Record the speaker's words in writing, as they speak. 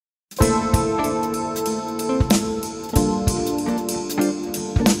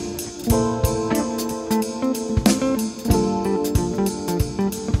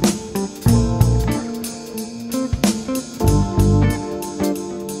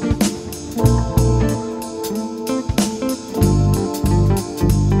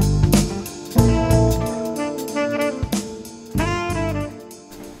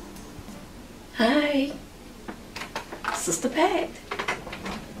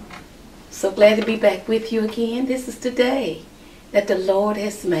So glad to be back with you again. This is the day that the Lord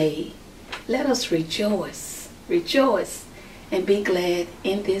has made. Let us rejoice, rejoice, and be glad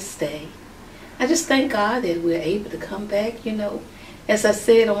in this day. I just thank God that we're able to come back. You know, as I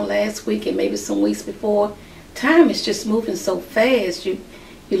said on last week and maybe some weeks before, time is just moving so fast. You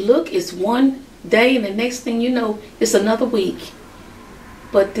look, it's one day and the next thing you know, it's another week.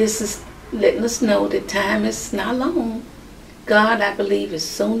 But this is letting us know that time is not long. God, I believe, is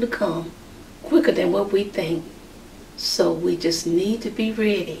soon to come, quicker than what we think. So we just need to be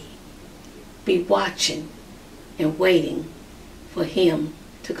ready, be watching and waiting for Him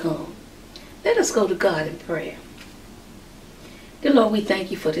to come. Let us go to God in prayer. Dear Lord, we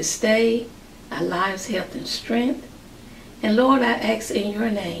thank you for this day, our lives, health, and strength. And Lord, I ask in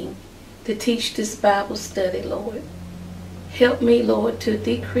your name to teach this Bible study, Lord. Help me, Lord, to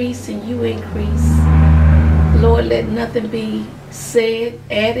decrease and you increase. Lord, let nothing be said,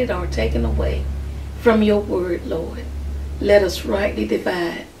 added, or taken away from your word, Lord. Let us rightly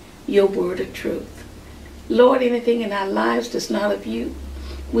divide your word of truth. Lord, anything in our lives that's not of you,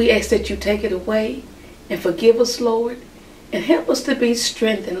 we ask that you take it away and forgive us, Lord, and help us to be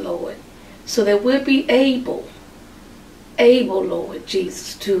strengthened, Lord, so that we'll be able, Lord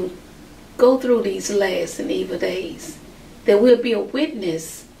Jesus, to go through these last and evil days, that we'll be a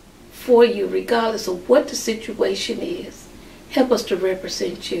witness for you regardless of what the situation is. Help us to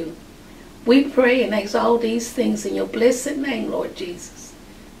represent you. We pray and ask all these things in your blessed name, Lord Jesus.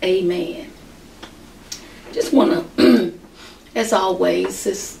 Amen. Just want to, as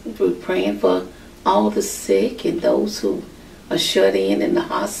always, we're praying for all the sick and those who are shut in the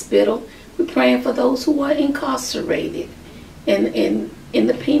hospital. We're praying for those who are incarcerated in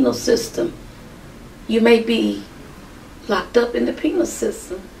the penal system. You may be locked up in the penal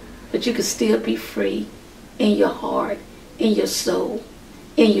system, but you can still be free in your heart, in your soul,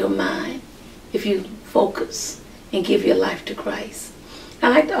 in your mind, if you focus and give your life to Christ. I'd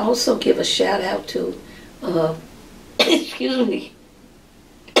like to also give a shout out to, excuse me,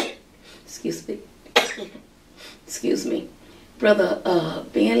 Brother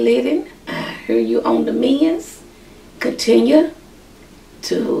Ben Liddon. I hear you on the mends. Continue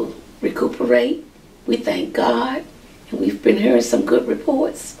to recuperate. We thank God, and we've been hearing some good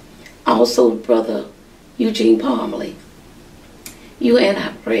reports. Also, Brother Eugene Parmley, you in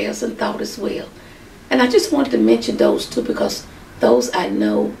our prayers and thought as well. And I just wanted to mention those two because those I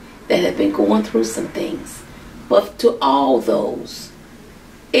know that have been going through some things. But to all those,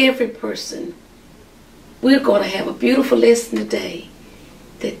 every person, we're going to have a beautiful lesson today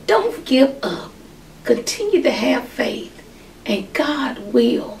that don't give up. Continue to have faith, and God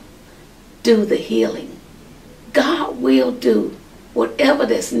will do the healing. God will do whatever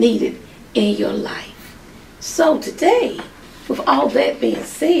that's needed in your life. So today, with all that being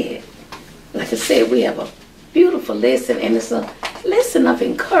said, like I said, we have a beautiful lesson, and it's a lesson of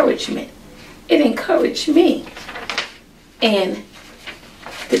encouragement. It encouraged me. And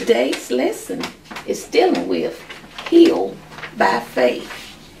today's lesson is dealing with healed by faith.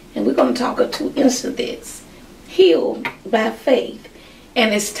 And we're going to talk of two incidents, healed by faith.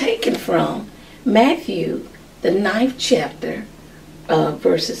 And it's taken from Matthew, the 9th chapter,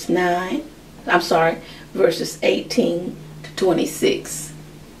 verses 18 to 26.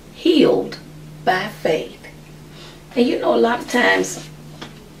 Healed by faith. And you know, a lot of times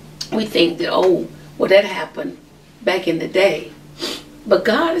we think that, oh, well, that happened back in the day. But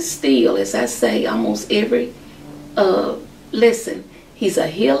God is still, as I say, almost every lesson, He's a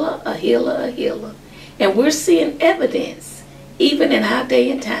healer, a healer, a healer. And we're seeing evidence, even in our day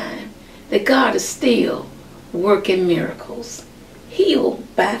and time, that God is still working miracles. Healed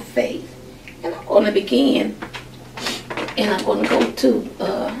by faith. And I'm going to begin, and I'm going to go to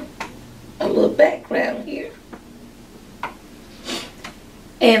a little background here.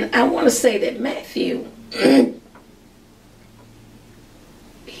 And I want to say that Matthew,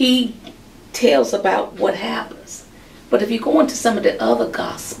 he tells about what happens. But if you go into some of the other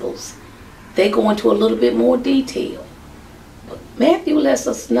Gospels, they go into a little bit more detail. But Matthew lets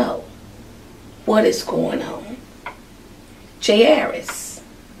us know what is going on. Jairus,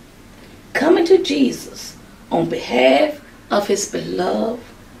 coming to Jesus on behalf of his beloved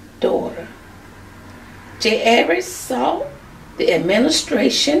daughter. Jairus saw the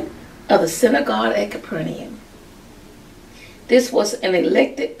administration of the synagogue at Capernaum. This was an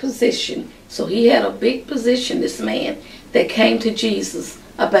elected position, so he had a big position, this man, that came to Jesus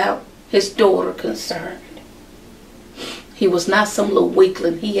about his daughter concerned. He was not some little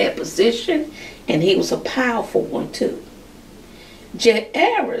weakling. He had position, and he was a powerful one too.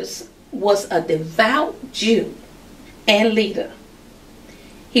 Jairus was a devout Jew and leader.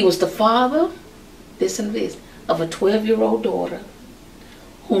 He was the father, listen to this, of a 12-year-old daughter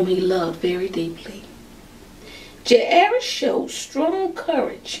whom he loved very deeply. Jairus showed strong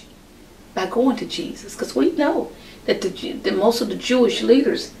courage by going to Jesus, because we know that the most of the Jewish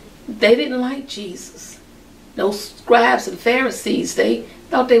leaders, they didn't like Jesus. Those scribes and Pharisees, they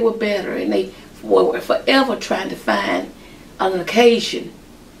thought they were better, and they were forever trying to find an occasion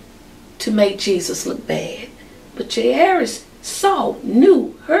to make Jesus look bad. But Jairus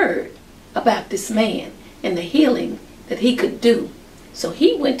heard about this man and the healing that he could do. So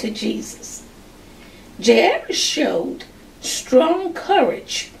he went to Jesus. Jairus showed strong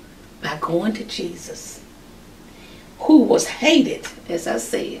courage by going to Jesus, who was hated, as I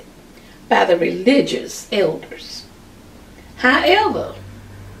said, by the religious elders. However,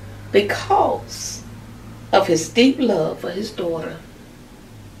 because of his deep love for his daughter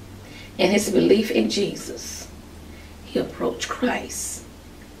and his belief in Jesus, he approached Christ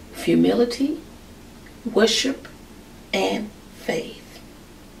with humility, worship, and faith.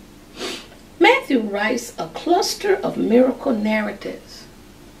 Matthew writes a cluster of miracle narratives,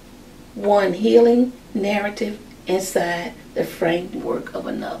 one healing narrative inside the framework of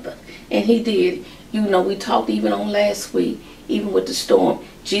another. And he did, we talked even on last week, even with the storm,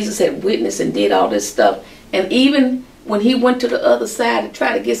 Jesus had witnessed and did all this stuff. And even when he went to the other side to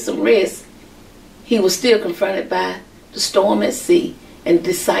try to get some rest, he was still confronted by the storm at sea, and the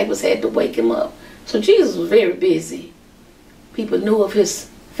disciples had to wake him up. So Jesus was very busy. People knew of his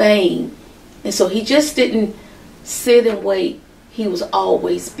fame, and so he just didn't sit and wait. He was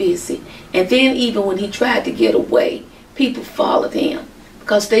always busy. And then even when he tried to get away, people followed him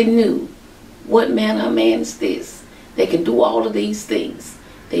because they knew, what manner of man is this? They can do all of these things.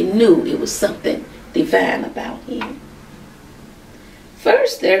 They knew it was something divine about him.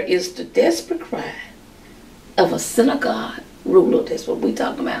 First, there is the desperate cry of a synagogue ruler. That's what we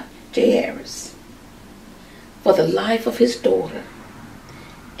talking about, Jairus, for the life of his daughter.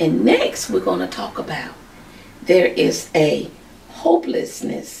 And next, we're going to talk about there is a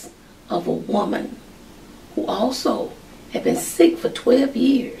hopelessness of a woman who also had been sick for 12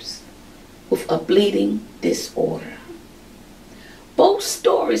 years with a bleeding disorder. Both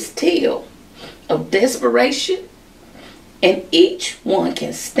stories tell of desperation, and each one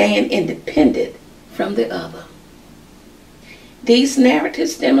can stand independent from the other. These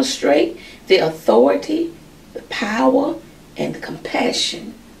narratives demonstrate the authority, the power, and the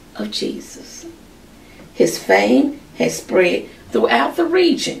compassion of Jesus. His fame has spread throughout the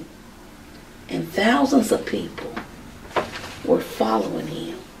region, and thousands of people were following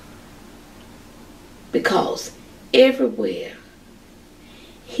him because everywhere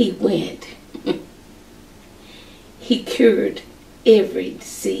he went, he cured every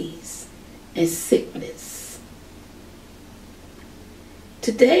disease and sickness.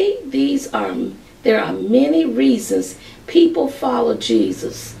 Today, there are many reasons people follow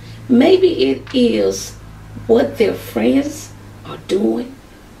Jesus. Maybe it is what their friends are doing,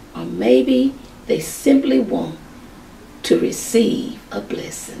 or maybe they simply want to receive a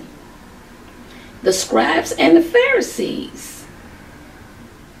blessing. The scribes and the Pharisees,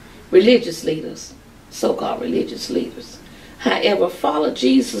 religious leaders, so-called religious leaders, however, followed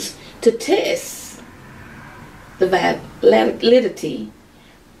Jesus to test the validity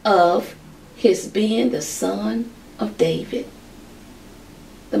of his being the son of David,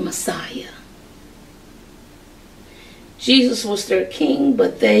 the Messiah. Jesus was their king,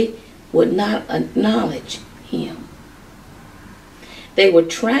 but they would not acknowledge him. They were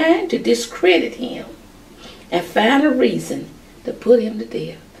trying to discredit him and find a reason to put him to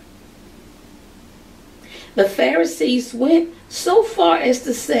death. The Pharisees went so far as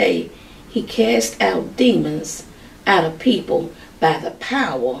to say he cast out demons out of people by the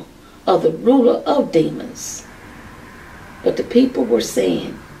power of the ruler of demons. But the people were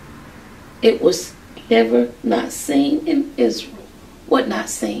saying it was never not seen in Israel. What not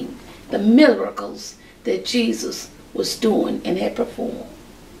seen? The miracles that Jesus was doing and had performed.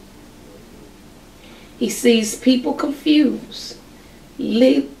 He sees people confused,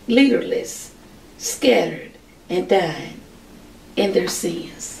 leaderless, scattered, and dying in their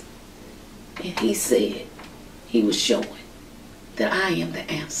sins. And he said, he was showing that I am the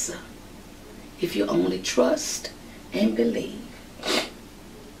answer if you only trust and believe.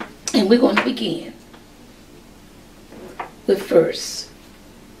 And we're going to begin with verse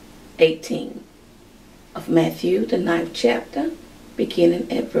 18 of Matthew, the 9th chapter,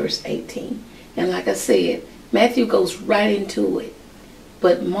 beginning at verse 18. And like I said, Matthew goes right into it.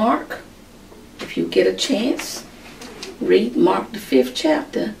 But Mark, if you get a chance, read Mark the 5th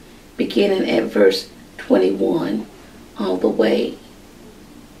chapter, beginning at verse 21 all the way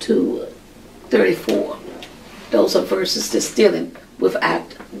 34. Those are verses that's dealing with our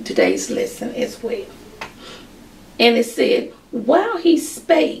today's lesson as well. And it said, while he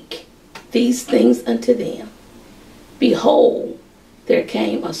spake these things unto them, behold, there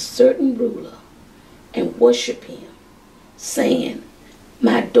came a certain ruler and worshipped him, saying,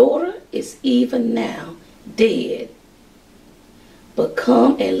 my daughter is even now dead, but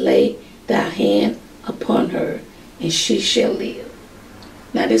come and lay thy hand upon her, and she shall live.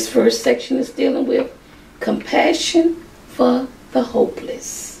 Now this first section is dealing with compassion for the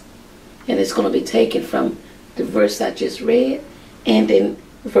hopeless. And it's going to be taken from the verse I just read and then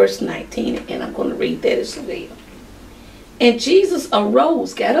verse 19. And I'm going to read that as well. And Jesus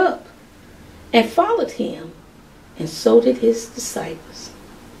arose, got up, and followed him, and so did his disciples.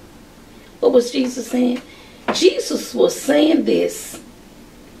 What was Jesus saying? Jesus was saying this.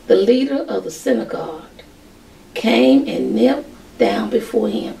 The leader of the synagogue came and knelt down before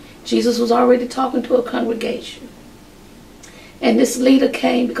him. Jesus was already talking to a congregation. And this leader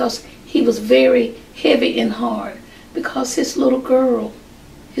came because he was very heavy in heart, because his little girl,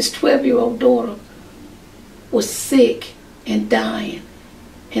 his 12-year-old daughter, was sick and dying.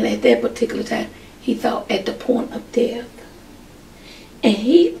 And at that particular time, he thought at the point of death. And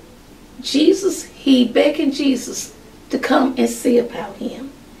he beckoned Jesus to come and see about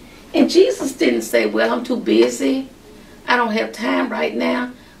him. And Jesus didn't say, well, I'm too busy. I don't have time right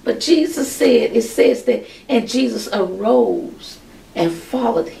now. But Jesus said, it says that, and Jesus arose and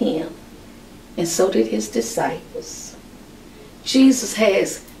followed him. And so did his disciples. Jesus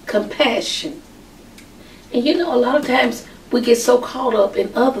has compassion. And you know, a lot of times we get so caught up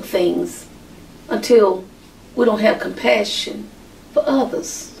in other things until we don't have compassion for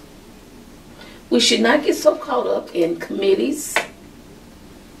others. We should not get so caught up in committees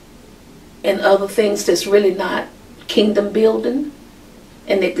and other things that's really not kingdom building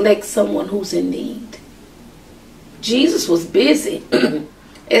and neglect someone who's in need. Jesus was busy.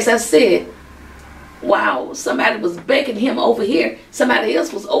 As I said, wow, somebody was begging him over here. Somebody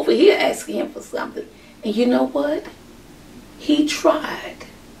else was over here asking him for something. And you know what? He tried.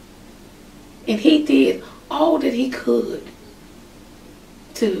 And he did all that he could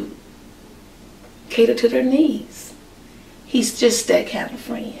to cater to their needs. He's just that kind of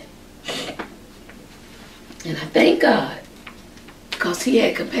friend. And I thank God because he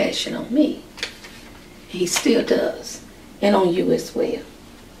had compassion on me. He still does. And on you as well.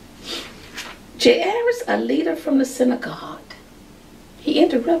 Jairus, a leader from the synagogue, he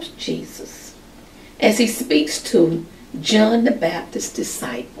interrupts Jesus as he speaks to John the Baptist's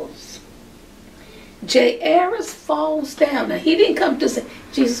disciples. Jairus falls down. Now, he didn't come to say,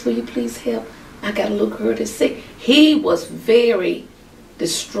 Jesus, will you please help? I got a little girl that's sick. He was very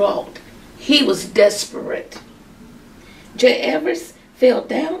distraught. He was desperate. Jairus fell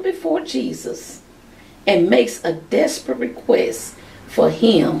down before Jesus and makes a desperate request for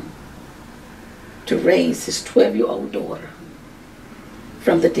him to raise his 12-year-old daughter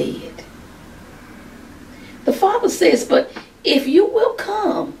from the dead. The father says, but if you will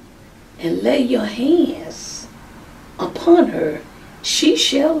come and lay your hands upon her, she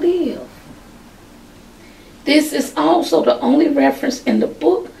shall live. This is also the only reference in the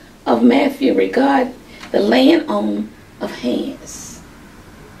book of Matthew regarding the laying on of hands.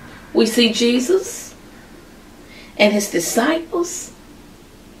 We see Jesus and his disciples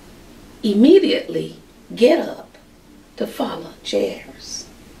immediately get up to follow Jairus.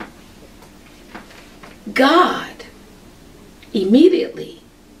 God immediately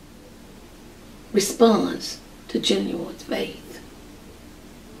responds to genuine faith.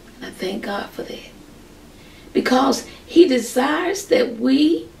 And I thank God for that. Because he desires that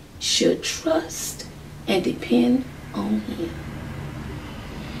we should trust and depend on him.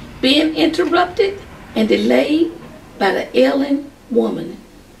 Being interrupted and delayed by the ailing woman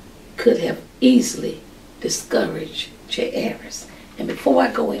could have easily discouraged Jairus. And before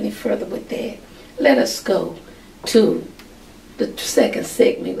I go any further with that, let us go to the second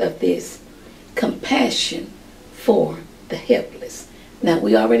segment of this, compassion for the helpless. Now,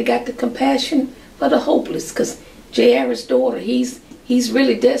 we already got the compassion for the hopeless, because Jairus' daughter, he's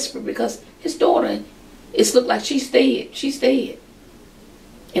really desperate because his daughter, it's looked like she's dead. She's dead.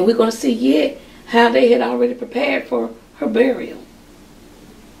 And we're going to see yet how they had already prepared for her burial.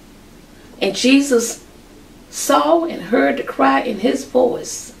 And Jesus saw and heard the cry in his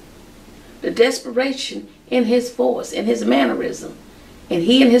voice, the desperation in his voice, in his mannerism. And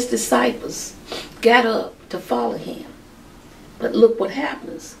he and his disciples got up to follow him. But look what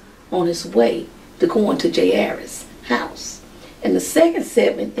happens on his way to going to Jairus' house. And the second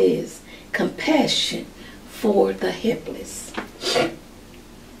segment is compassion for the helpless.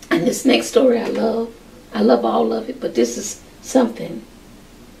 And And this next story I love. I love all of it, but this is something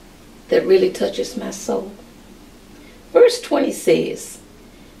that really touches my soul. Verse 20 says,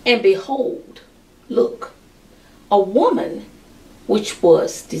 "And behold, look, a woman which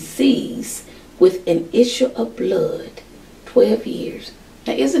was diseased with an issue of blood 12 years."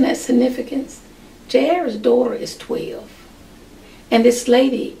 Now, isn't that significant? Jairus' daughter is 12. And this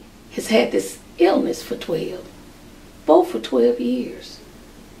lady has had this illness for 12. Both for 12 years.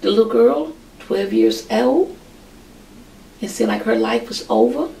 The little girl, 12 years old. It seemed like her life was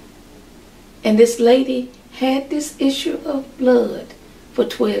over. And this lady had this issue of blood for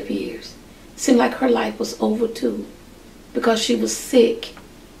 12 years. It seemed like her life was over too. Because she was sick.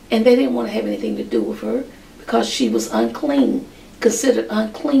 And they didn't want to have anything to do with her. Because she was unclean. Considered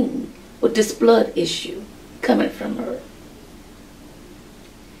unclean with this blood issue coming from her.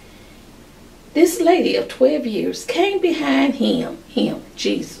 This lady of 12 years came behind him,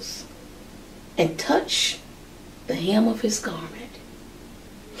 Jesus, and touched the hem of his garment.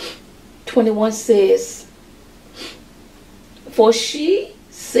 21 says, "For she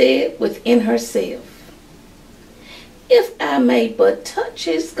said within herself, if I may but touch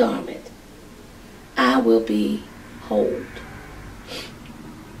his garment, I will be whole."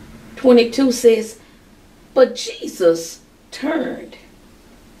 22 says, "But Jesus turned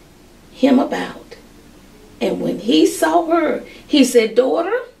him about, and when he saw her, he said,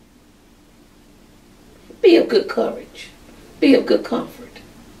 Daughter, be of good courage, be of good comfort.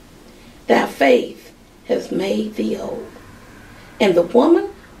 Thy faith has made thee whole." And the woman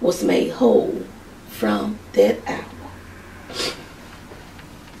was made whole from that hour.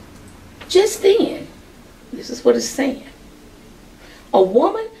 Just then, this is what it's saying, a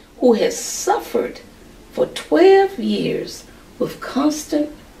woman who has suffered for 12 years with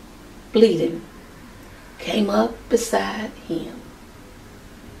constant bleeding came up beside him.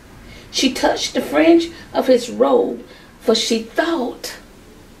 She touched the fringe of his robe, for she thought,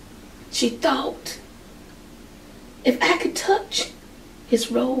 if I could touch his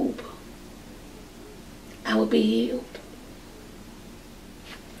robe, I would be healed.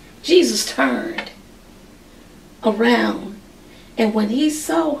 Jesus turned around, and when he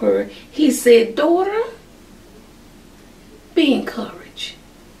saw her, he said, Daughter, be encouraged.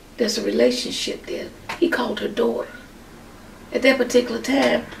 There's a relationship there. He called her daughter. At that particular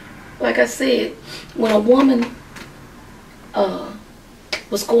time, like I said, when a woman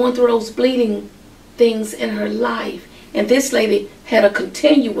was going through those bleeding things in her life, and this lady had a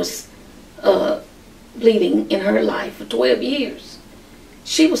continuous bleeding in her life for 12 years,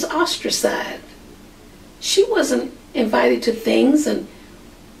 she was ostracized. She wasn't invited to things, and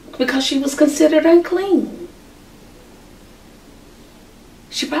because she was considered unclean.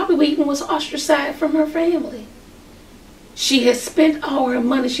 She probably even was ostracized from her family. She had spent all her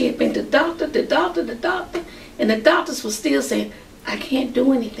money. She had been to doctor, and the doctors were still saying, I can't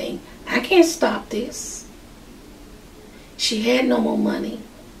do anything. I can't stop this. She had no more money.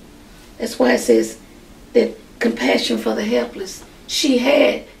 That's why it says that compassion for the helpless. She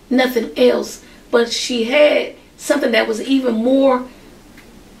had nothing else, but she had something that was even more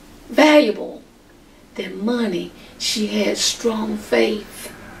valuable than money. She had strong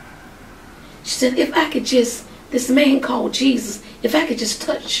faith. She said, if I could just, this man called Jesus, if I could just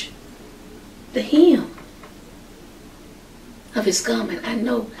touch the hem of his garment, I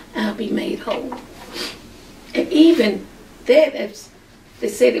know I'll be made whole. And even that, as they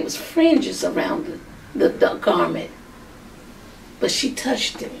said, it was fringes around the garment. But she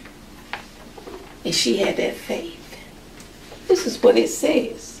touched him. And she had that faith. This is what it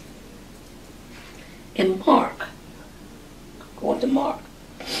says in Mark. Going to Mark,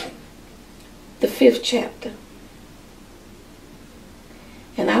 the 5th chapter.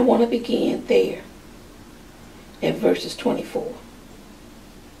 And I want to begin there at verses 24.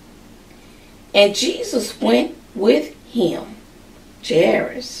 And Jesus went with him,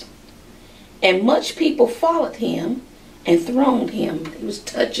 Jairus, and much people followed him and thronged him. He was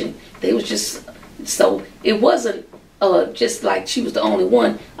touching. They was just, so it wasn't just like she was the only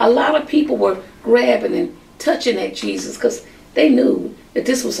one. A lot of people were grabbing and touching at Jesus because they knew that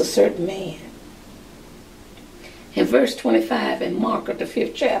this was a certain man. In verse 25 in Mark of the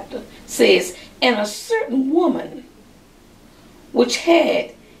 5th chapter says, and a certain woman which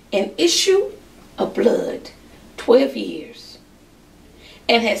had an issue of blood 12 years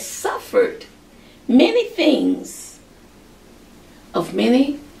and had suffered many things of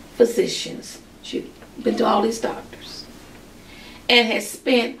many physicians. She'd been to all these doctors and had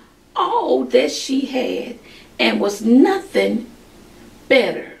spent all that she had and was nothing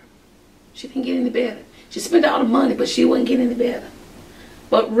better. She didn't get any better. She spent all the money, but she wasn't getting any better.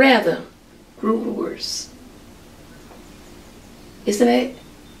 but rather grew worse. Isn't that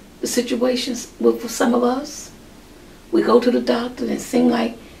the situations with some of us? We go to the doctor and it seems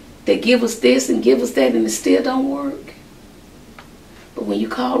like they give us this and give us that and it still don't work. But when you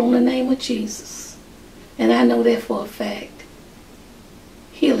call on the name of Jesus, and I know that for a fact,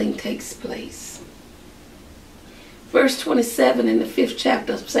 healing takes place. Verse 27 in the 5th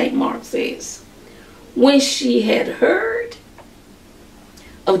chapter of St. Mark says, when she had heard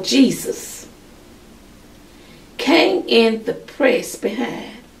of Jesus, came in the press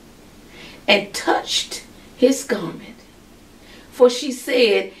behind, and touched his garment. For she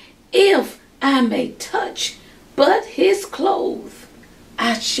said, if I may touch but his clothes,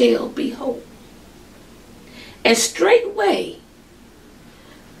 I shall be whole. And straightway,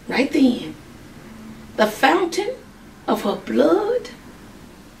 right then, the fountain of her blood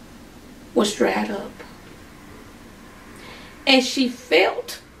was dried up. And she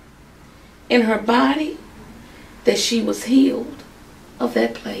felt in her body that she was healed of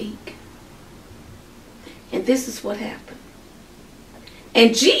that plague. And this is what happened.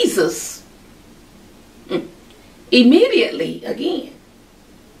 And Jesus, immediately again,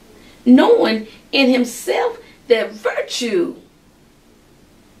 knowing in himself that virtue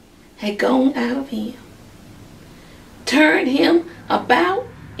had gone out of him, turned him about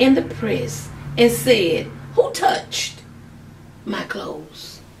in the press and said, who touched my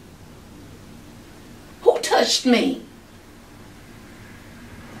clothes? Who touched me?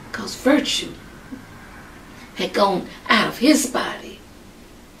 Because virtue had gone out of his body,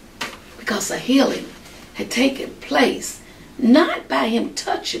 because a healing had taken place, not by him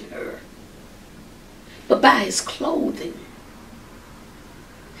touching her, but by his clothing.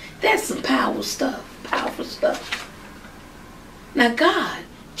 That's some powerful stuff. Now God,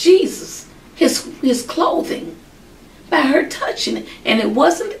 Jesus, his clothing, by her touching it, and it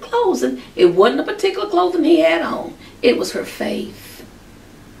wasn't the clothing, it wasn't a particular clothing he had on, it was her faith.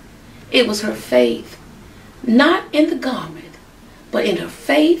 It was her faith, not in the garment, but in her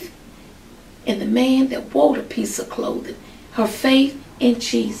faith in the man that wore the piece of clothing, her faith in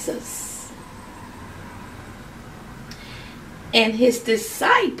Jesus. And his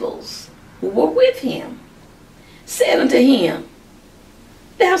disciples who were with him said unto him,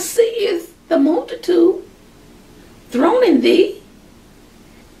 thou seest the multitude thrown thee,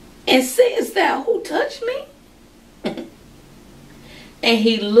 and sayest thou, who touched me? And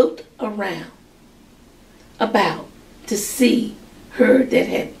he looked around about to see her that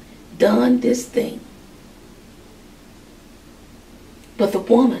had done this thing. But the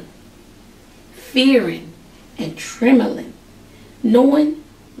woman, fearing and trembling, knowing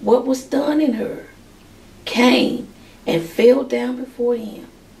what was done in her, came and fell down before him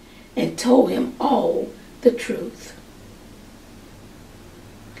and told him all the truth.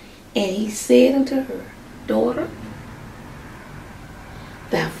 And he said unto her, daughter,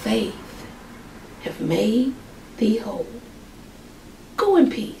 thy faith hath made thee whole. Go in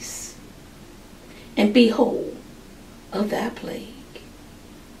peace and be whole of thy plague.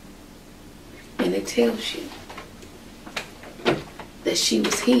 And it tells you that she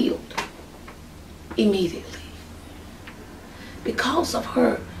was healed immediately because of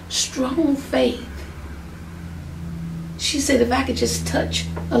her strong faith. She said, if I could just touch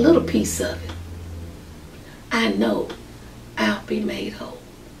a little piece of it, I know I'll be made whole.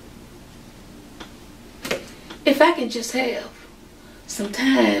 If I can just have some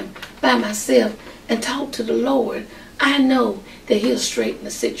time by myself and talk to the Lord, I know that he'll straighten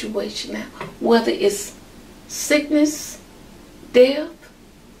the situation out. Whether it's sickness, death,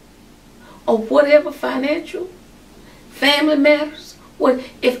 or whatever, financial, family matters.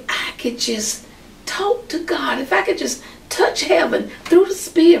 If I could just talk to God, if I could just touch heaven through the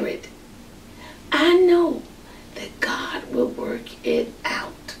Spirit, I know that God will work it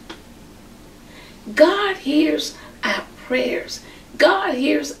out. God hears our prayers. God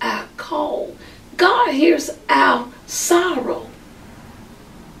hears our call. God hears our sorrow.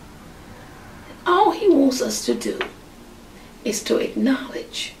 All he wants us to do is to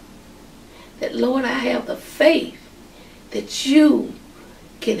acknowledge that, Lord, I have the faith that you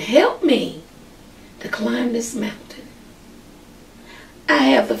can help me to climb this mountain. I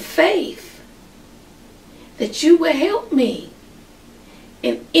have the faith that you will help me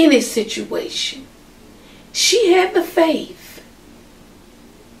in any situation. She had the faith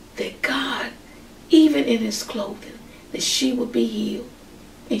that God, even in his clothing, that she would be healed.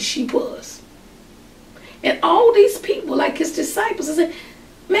 And she was. And all these people, like his disciples, they said,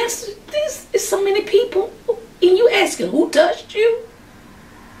 Master, this is so many people. And you asking, who touched you?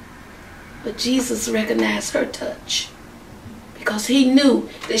 But Jesus recognized her touch because he knew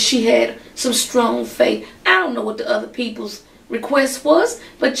that she had some strong faith. I don't know what the other people's request was,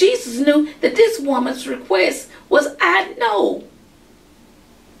 but Jesus knew that this woman's request was, I know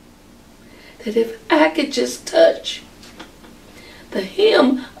that if I could just touch the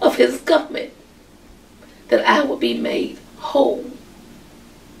hem of his garment, that I would be made whole.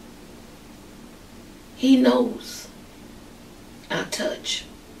 He knows our touch.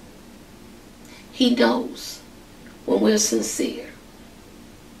 He knows when we're sincere.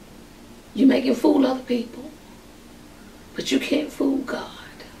 You can fool other people, but you can't fool God.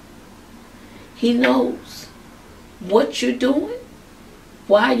 He knows what you're doing,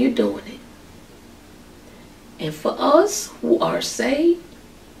 why you're doing it. And for us who are saved,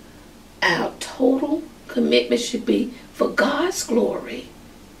 our total commitment should be for God's glory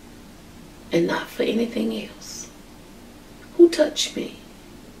and not for anything else. Who touched me?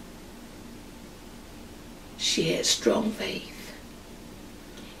 She had strong faith.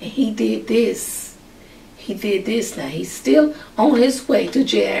 And he did this. He did this. Now he's still on his way to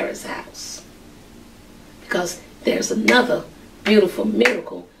Jairus' house, because there's another beautiful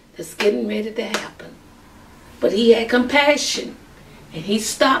miracle that's getting ready to happen. But he had compassion, and he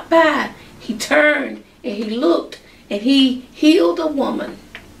stopped by. He turned and he looked, and he healed a woman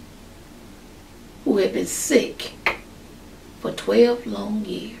who had been sick for 12 long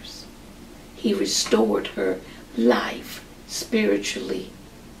years. He restored her life spiritually,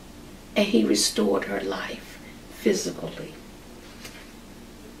 and he restored her life physically.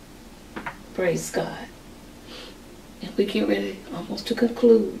 Praise God. And we get ready almost to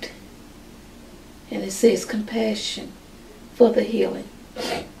conclude. And it says compassion for the healing.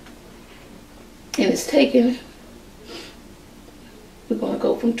 And it's taken, we're going to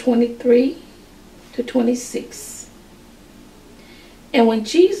go from 23 to 26. And when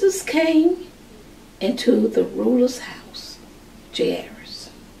Jesus came into the ruler's house, Jairus,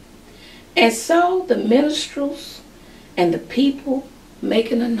 and saw the minstrels and the people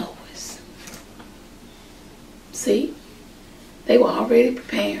making a noise. See, they were already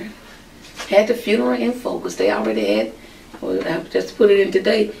preparing. Had the funeral in focus. They already had, well, just to put it in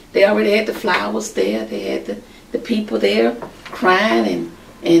today, they already had the flowers there. They had the people there crying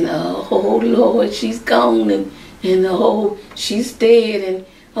and oh Lord, she's gone, and oh, she's dead, and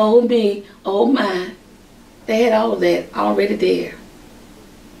oh me, oh my. They had all of that already there.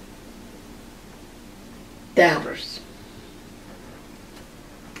 Doubters.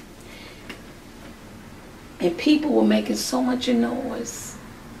 And people were making so much noise.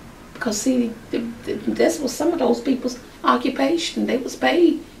 Because see, that's what some of those people's occupation. They was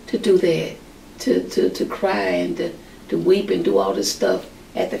paid to do that. To cry and to weep and do all this stuff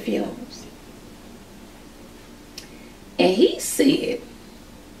at the funerals. And he said,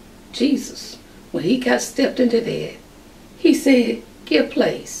 Jesus, when he got stepped into there, he said, give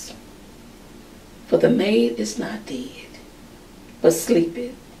place. For the maid is not dead, but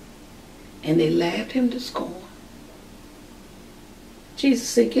sleepeth. And they laughed him to scorn. Jesus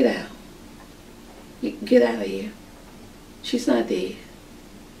said, get out. Get out of here. She's not dead.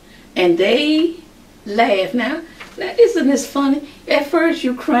 And they laughed. Now, isn't this funny? At first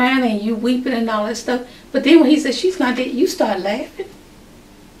you crying and you weeping and all that stuff. But then when he said she's not dead, you start laughing.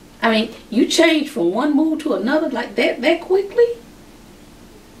 I mean, you changed from one mood to another like that quickly.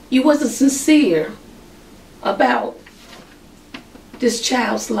 You wasn't sincere about this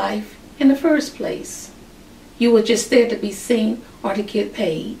child's life in the first place. You were just there to be seen or to get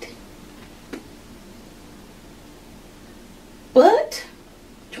paid. But,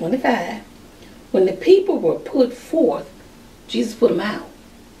 25, when the people were put forth, Jesus put them out.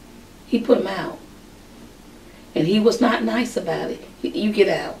 He put them out. And he was not nice about it. You get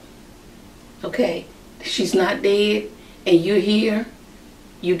out. Okay? She's not dead, and you're here.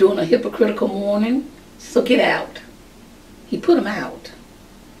 You're doing a hypocritical mourning. So get out. He put them out.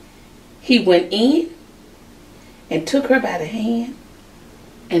 He went in and took her by the hand,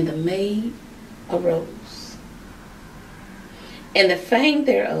 and the maid arose. And the fame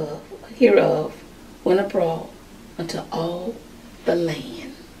hereof went abroad unto all the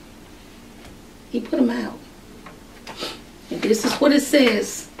land. He put them out. And this is what it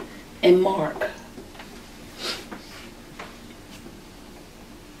says in Mark.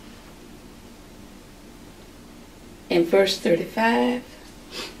 In verse 35,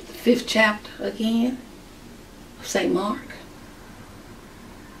 the 5th chapter again of St. Mark,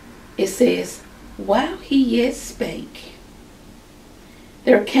 it says, while he yet spake,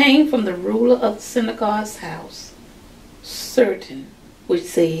 there came from the ruler of the synagogue's house certain which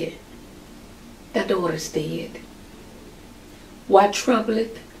said, thy daughter is dead. Why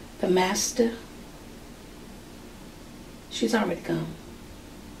troubleth the master? She's already gone.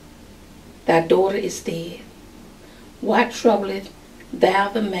 Thy daughter is dead. Why troubleth thou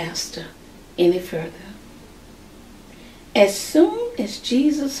the master any further? As soon as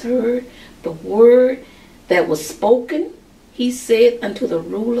Jesus heard the word that was spoken, he said unto the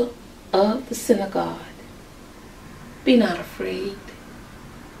ruler of the synagogue, Be not afraid,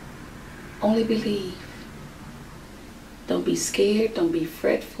 only believe. Don't be scared, don't be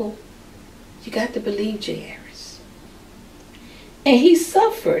fretful. You got to believe, Jairus. And he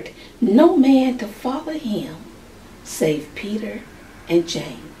suffered no man to follow him, save Peter and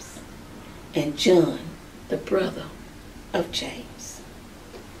James, and John, the brother of James.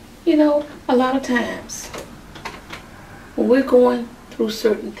 You know, a lot of times, when we're going through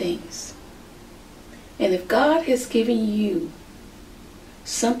certain things, and if God has given you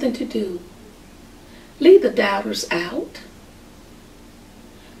something to do, leave the doubters out.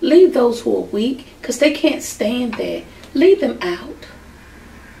 Leave those who are weak, because they can't stand there. Leave them out.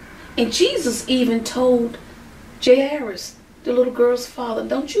 And Jesus even told Jairus, the little girl's father,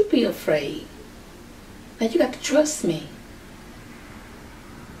 don't you be afraid. Now you got to trust me,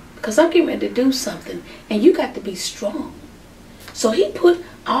 because I'm getting ready to do something, and you got to be strong. So he put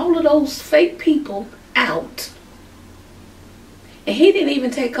all of those fake people out. And he didn't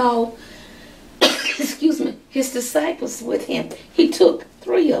even take all, excuse me, his disciples with him. He took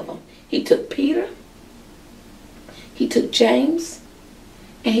 3 of them. He took Peter, he took James,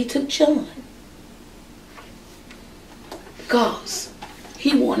 and he took John. Because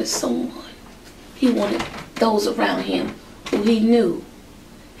he wanted someone. He wanted those around him who he knew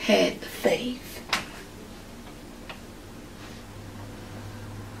had the faith.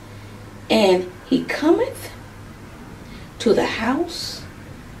 And he cometh to the house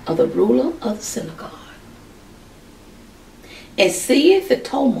of the ruler of the synagogue, and seeth the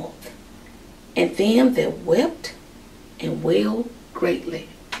tumult, and them that wept and wailed greatly.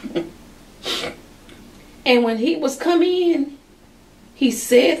 And when he was come in, he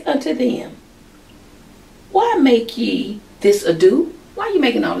said unto them, Why make ye this ado? Why are you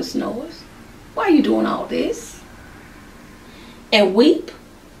making all this noise? Why are you doing all this? And weep?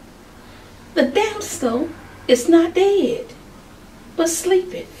 The damsel is not dead, but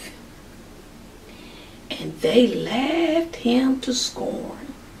sleepeth. And they laughed him to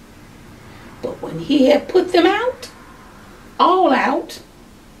scorn. But when he had put them out, all out,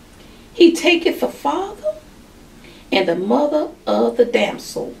 he taketh the father and the mother of the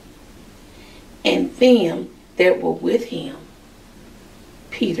damsel, and them that were with him,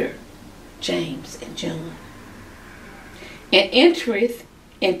 Peter, James, and John, and entereth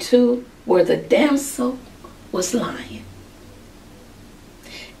into where the damsel was lying.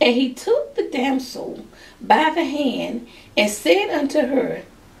 And he took the damsel by the hand, and said unto her,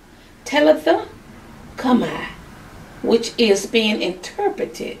 Talitha cumi, which is being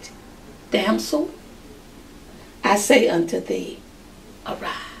interpreted, Damsel, I say unto thee,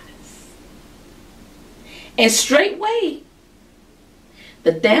 arise. And straightway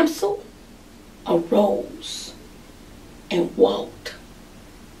the damsel arose and walked,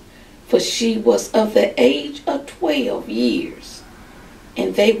 for she was of the age of 12 years,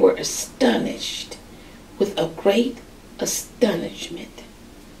 and they were astonished with a great astonishment.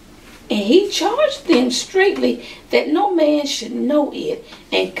 And he charged them straitly that no man should know it,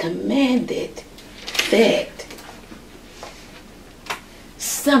 and commanded that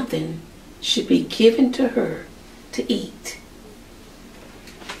something should be given to her to eat.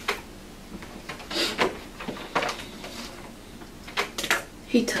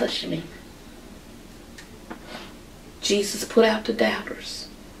 He touched me. Jesus put out the doubters.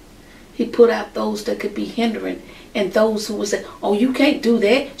 He put out those that could be hindering, and those who would say, oh, you can't do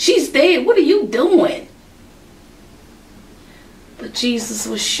that. She's dead. What are you doing? But Jesus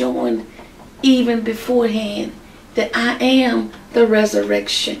was showing even beforehand that I am the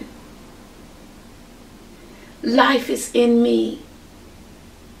resurrection. Life is in me.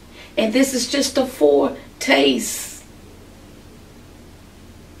 And this is just a foretaste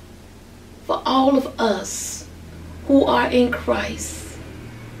for all of us who are in Christ.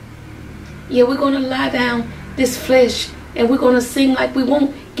 Yeah, we're going to lie down this flesh, and we're going to sing like we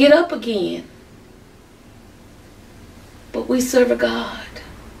won't get up again. But we serve a God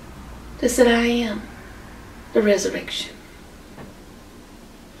that said, I am the resurrection.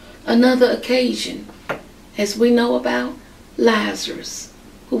 Another occasion, as we know about Lazarus,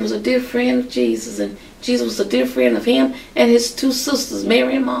 who was a dear friend of Jesus, and Jesus was a dear friend of him and his 2 sisters,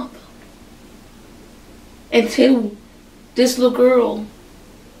 Mary and Martha. Until this little girl,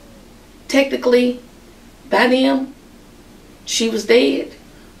 technically, by them, she was dead.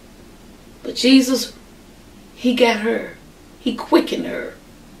 But Jesus, he got her. he quickened her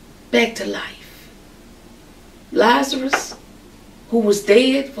back to life. Lazarus, who was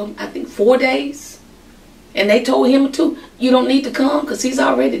dead for, I think, 4 days, and they told him to, you don't need to come because he's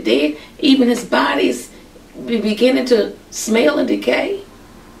already dead. Even his body is beginning to smell and decay.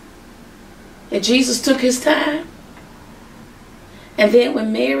 And Jesus took his time. And then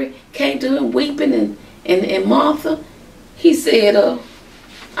when Mary came to him weeping and Martha, he said,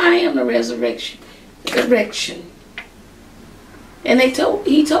 I am the resurrection. And he told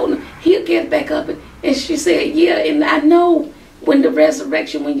him he'll get back up. And she said, yeah, and I know when the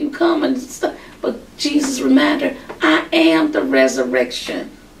resurrection, when you come and stuff. But Jesus reminded her, I am the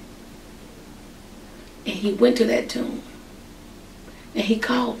resurrection. And he went to that tomb. And he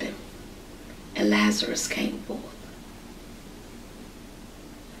called him. And Lazarus came forth.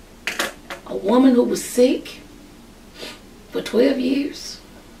 A woman who was sick for 12 years.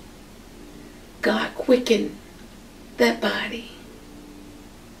 God quickened that body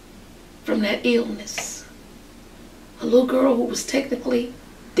from that illness. A little girl who was technically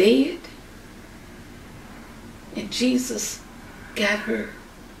dead. And Jesus got her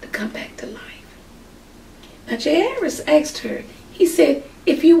to come back to life. Now Jairus asked her, he said,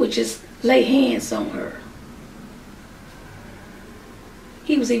 if you would just lay hands on her.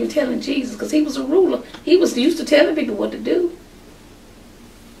 He was even telling Jesus, because he was a ruler. He was used to telling people what to do.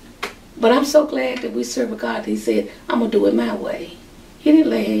 But I'm so glad that we serve a God that he said, I'm going to do it my way. He didn't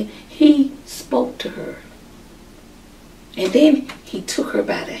lay hands. He spoke to her. And then he took her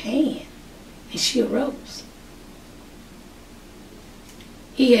by the hand. And she arose.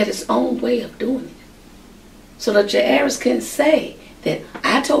 He had his own way of doing it. So that Jairus couldn't say that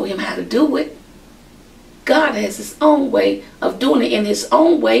I told him how to do it. God has his own way of doing it in his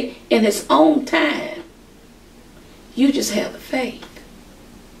own way, in his own time. You just have the faith.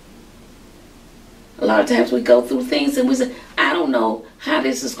 A lot of times we go through things and we say, I don't know how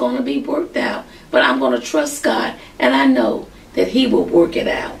this is going to be worked out, but I'm going to trust God, and I know that he will work it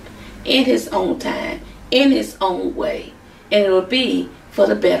out in his own time, in his own way, and it will be for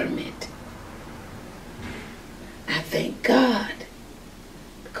the betterment. I thank God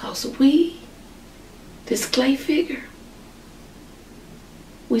because this clay figure,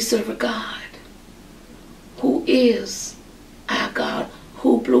 we serve a God who is our God,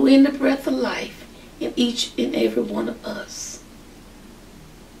 who blew in the breath of life in each and every one of us.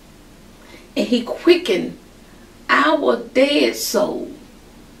 And he quickened our dead soul,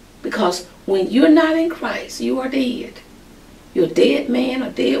 because when you're not in Christ, you are dead. You're a dead man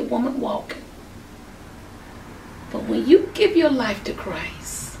or dead woman walking. But when you give your life to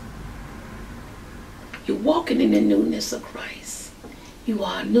Christ, you're walking in the newness of Christ. You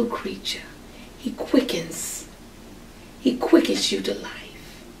are a new creature. He quickens. He quickens you to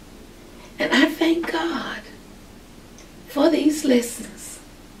life. And I thank God for these lessons,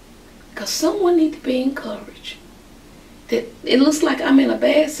 because someone needs to be encouraged. That it looks like I'm in a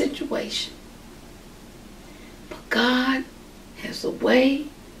bad situation, but God has a way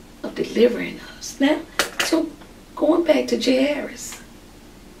of delivering us. Now, so going back to Jairus,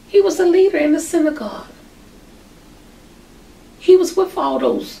 he was a leader in the synagogue. He was with all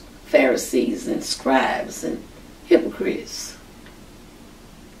those Pharisees and scribes and hypocrites.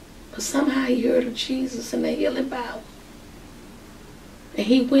 But somehow he heard of Jesus and the healing power. And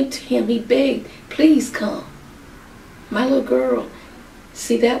he went to him. He begged, please come. My little girl.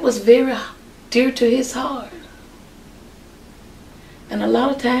 See, that was very dear to his heart. And a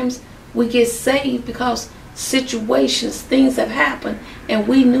lot of times we get saved because situations, things have happened, and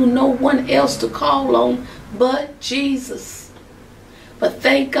we knew no one else to call on but Jesus. But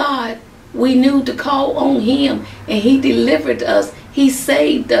thank God we knew to call on him, and he delivered us. He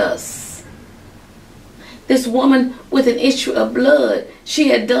saved us. This woman with an issue of blood, she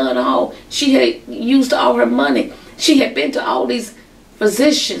had done all. She had used all her money. She had been to all these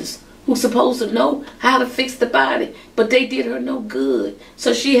physicians who supposed to know how to fix the body, but they did her no good.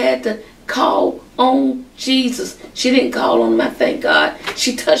 So she had to call on Jesus. She didn't call on him, I thank God.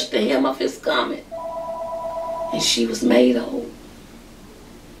 She touched the hem of his garment, and she was made whole.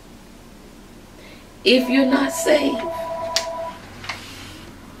 If you're not saved,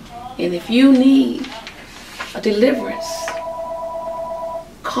 and if you need a deliverance,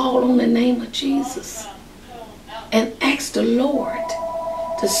 call on the name of Jesus and ask the Lord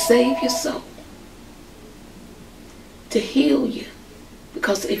to save your soul, to heal you.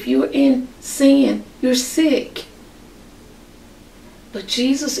 Because if you're in sin, you're sick. But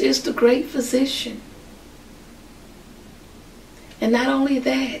Jesus is the great physician. And not only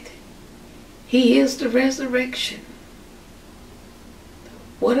that, he is the resurrection.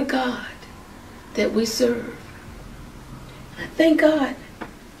 What a God that we serve. I thank God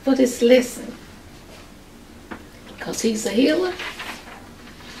for this lesson, because He's a healer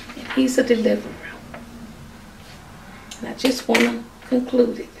and He's a deliverer. And I just want to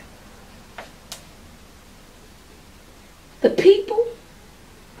conclude it. The people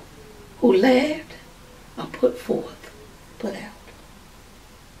who laughed are put out.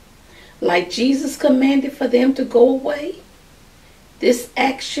 Like Jesus commanded for them to go away, this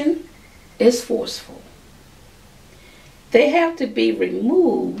action is forceful. They have to be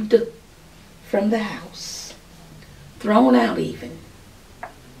removed from the house, thrown out even.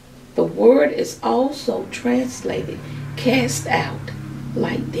 The word is also translated cast out,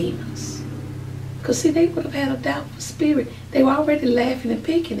 like demons. Because see, they would have had a doubtful spirit. They were already laughing and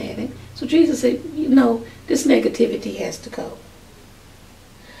picking at him. So Jesus said, this negativity has to go.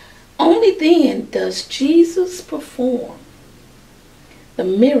 Only then does Jesus perform the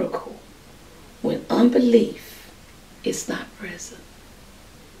miracle when unbelief is not present.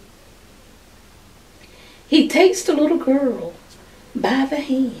 He takes the little girl by the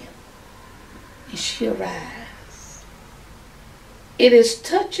hand and she arrives. It is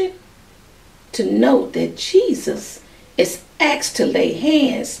touching to note that Jesus is asked to lay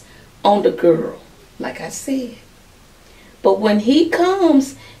hands on the girl, like I said. But when he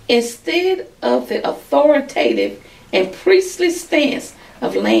comes, instead of the authoritative and priestly stance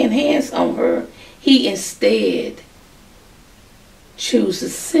of laying hands on her, he instead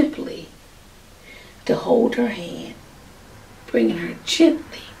chooses simply to hold her hand, bringing her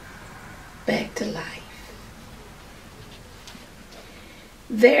gently back to life.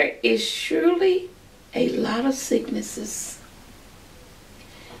 There is surely a lot of sicknesses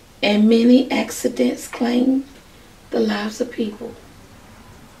and many accidents claim the lives of people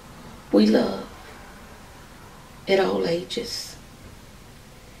we love at all ages.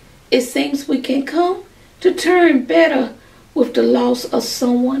 It seems we can come to terms better with the loss of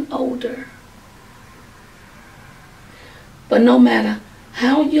someone older. But no matter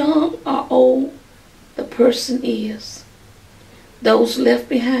how young or old the person is, those left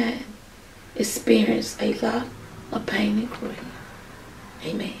behind experience a lot of pain and grief.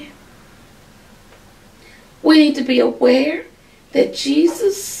 Amen. We need to be aware that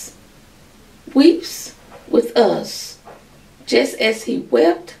Jesus weeps with us just as he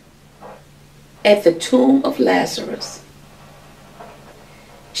wept at the tomb of Lazarus.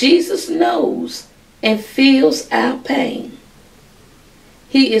 Jesus knows and feels our pain.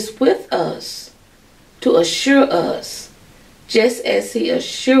 He is with us to assure us, just as he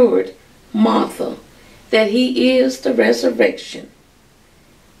assured Martha that he is the resurrection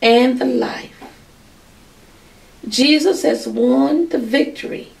and the life. Jesus has won the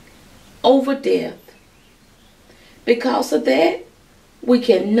victory over death. Because of that, we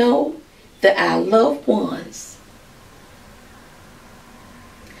can know that our loved ones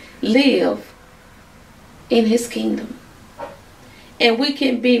live in his kingdom. And we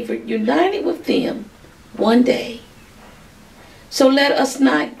can be united with them one day. So let us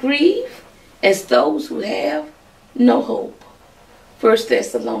not grieve as those who have no hope. 1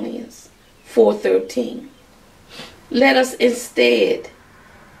 Thessalonians 4:13. Let us instead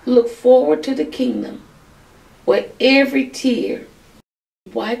look forward to the kingdom where every tear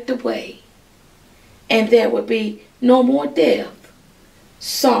is wiped away and there will be no more death,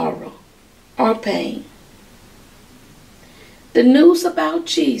 sorrow, or pain. The news about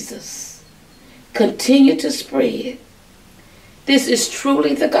Jesus continue to spread. This is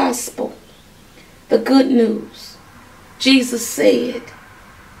truly the gospel, the good news. Jesus said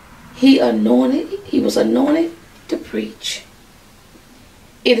he was anointed to preach.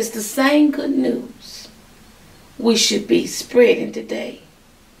 It is the same good news we should be spreading today.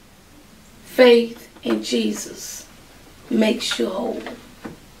 Faith in Jesus makes you whole.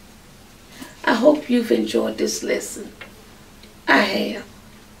 I hope you've enjoyed this lesson. I have.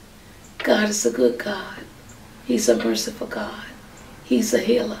 God is a good God. He's a merciful God. He's a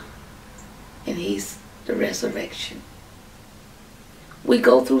healer. And he's the resurrection. We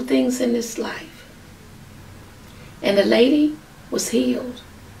go through things in this life. And the lady was healed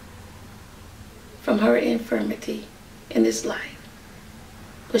from her infirmity in this life.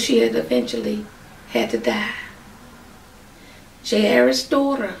 But she had eventually had to die. Jairus'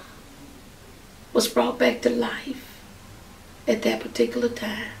 daughter was brought back to life at that particular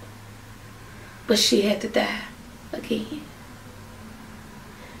time. But she had to die again.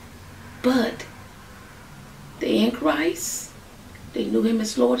 But in Christ, they knew him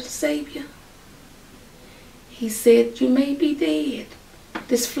as Lord and Savior. He said, you may be dead.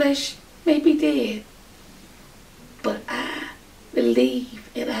 This flesh may be dead. But I believe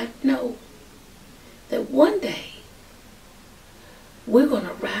and I know that one day we're going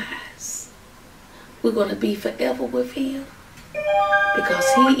to rise. We're going to be forever with him because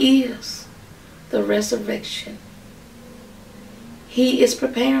he is the resurrection. He is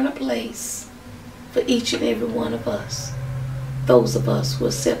preparing a place for each and every one of us, those of us who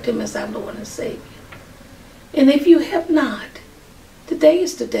accept him as our Lord and Savior. And if you have not, today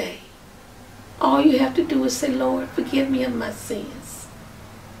is the day. All you have to do is say, Lord, forgive me of my sins.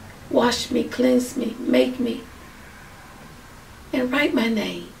 Wash me, cleanse me, make me, and write my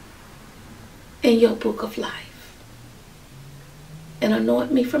name in your book of life. And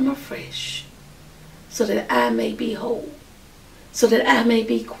anoint me from afresh so that I may be whole, so that I may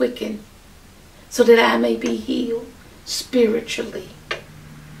be quickened, so that I may be healed spiritually.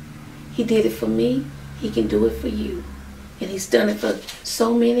 He did it for me. He can do it for you. And he's done it for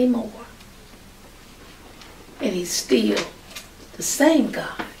so many more. And he's still the same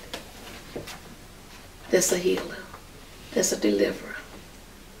God that's a healer, that's a deliverer.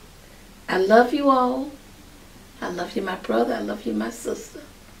 I love you all. I love you, my brother. I love you, my sister.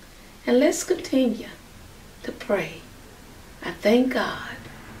 And let's continue to pray. I thank God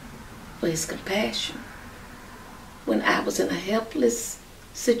for his compassion. When I was in a helpless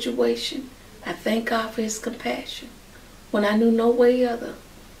situation, I thank God for his compassion. When I knew no way other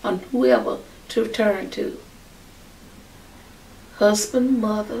or whoever to turn to. Husband,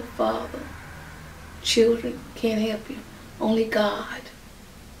 mother, father, children can't help you. Only God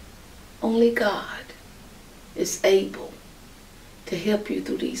is able to help you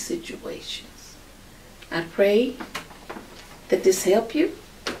through these situations. I pray that this help you.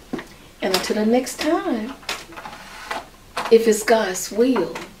 And until the next time, if it's God's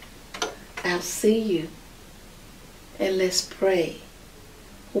will, I'll see you. And let's pray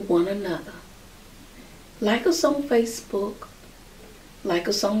for one another. Like us on Facebook, like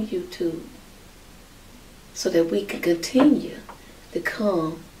us on YouTube, so that we can continue to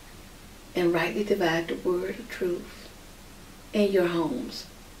come and rightly divide the word of truth in your homes,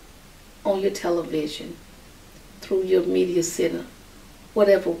 on your television, through your media center,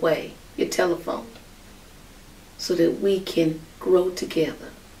 whatever way, your telephone, so that we can grow together.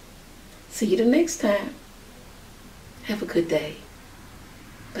 See you the next time. Have a good day.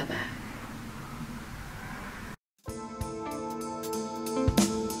 Bye-bye.